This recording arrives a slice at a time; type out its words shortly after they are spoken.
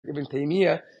Ibn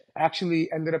Taymiyyah actually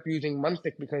ended up using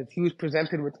mantiq because he was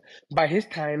presented with, by his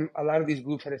time, a lot of these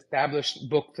groups had established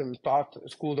books and thought,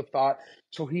 schools of thought,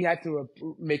 so he had to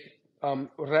make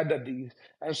read at these,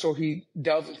 and so he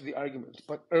delved into the arguments.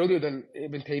 But earlier than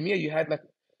Ibn Taymiyyah, you had like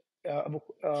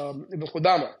Ibn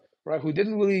Qudama, right, who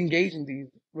didn't really engage in these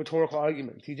rhetorical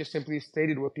arguments. He just simply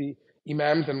stated what the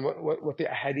Imams and what the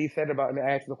Hadith said about the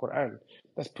ayats of the Quran.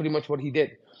 That's pretty much what he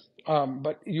did.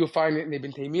 But you'll find it in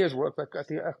Ibn Taymiyyah's work, like I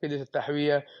think Aqidat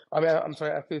al-Tahawiyya, I'm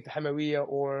sorry, Aqidat al-Hamawiyya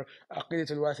or Aqidat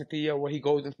al-Wasitiyya, where he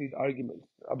goes into these arguments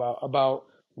about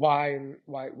why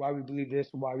we believe this,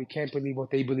 why we can't believe what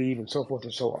they believe, and so forth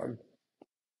and so on.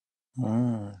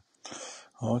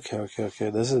 Okay.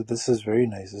 This is very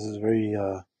nice. This is very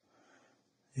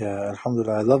yeah,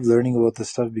 alhamdulillah. I love learning about this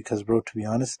stuff because, bro, to be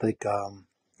honest, like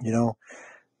you know,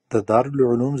 the Darul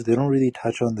Ulooms, they don't really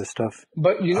touch on this stuff.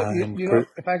 But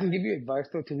if I can give you advice,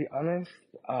 though, to be honest,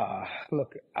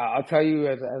 look, I'll tell you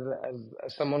as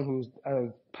someone who's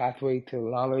on a pathway to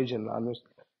knowledge and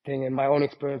understanding, in my own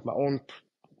experience, my own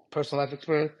personal life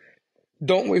experience,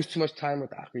 don't waste too much time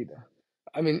with Aqidah.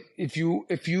 I mean, if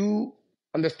you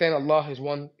understand Allah is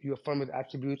one, you affirm His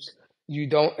attributes, you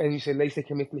don't, and you say Laysa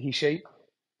kamithlihi shay,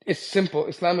 it's simple.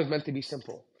 Islam is meant to be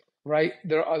simple, right?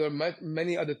 There are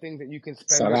many other things that you can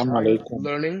spend your Assalamu time alaikum.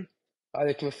 learning.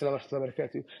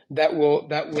 That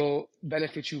will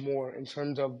benefit you more in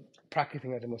terms of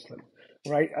practicing as a Muslim,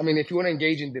 right? I mean, if you want to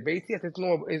engage in debates, yes,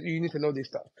 you need to know this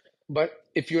stuff. But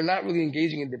if you're not really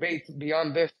engaging in debates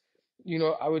beyond this,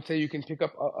 I would say you can pick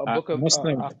up a book of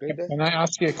Muslim, Aqidah. can I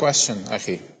ask you a question,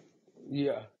 Akhi?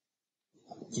 Yeah.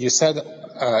 You said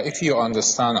if you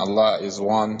understand Allah is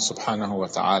one, subhanahu wa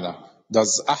ta'ala,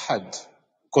 does ahad,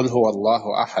 Qul huwa Allahu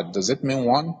ahad, does it mean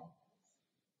one?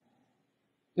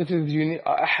 This is unique.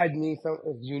 Ahad means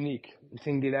unique,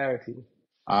 singularity.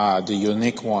 The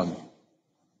unique one.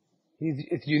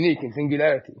 It's unique in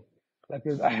singularity. Like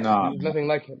there's Ahad. No. There's nothing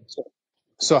like him.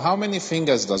 So how many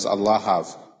fingers does Allah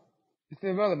have? It's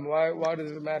irrelevant. Why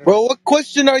does it matter? Bro, what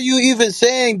question are you even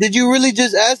saying? Did you really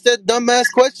just ask that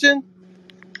dumbass question?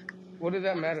 What does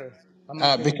that matter? I'm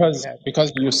not saying that he has.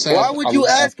 Because you Why said would you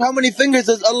Allah. ask how many fingers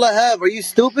does Allah have? Are you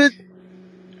stupid?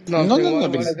 No, I'm No, saying why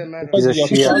because does that matter? He's a You Shia,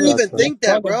 shouldn't that's even why. think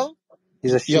that, bro.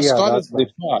 He's a your Shia, scholars that's why.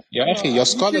 they thought. Ya No, akhi, your You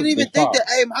scholars shouldn't they even think thought. that.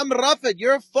 Hey, Muhammad Rafid,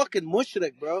 you're a fucking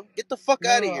mushrik, bro. Get the fuck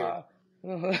out of here.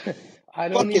 I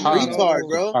don't need Fucking to retard, know.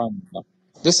 bro. Subhanallah.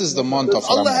 This is the month Does of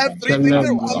Allah have Ramadan. 3 fingers?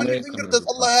 Assalamu How many alaikum, fingers does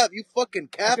Allah everybody. have? You fucking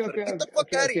kafir. Get the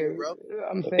fuck out of here, bro.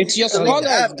 I'm saying. It's your You don't even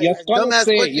scholars. have Your scholars dumbass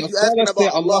say questions you asking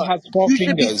about Allah Allah. has 4 You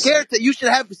should be fingers. scared. You should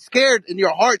have scared in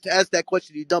your heart to ask that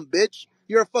question, you dumb bitch.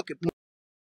 You're a fucking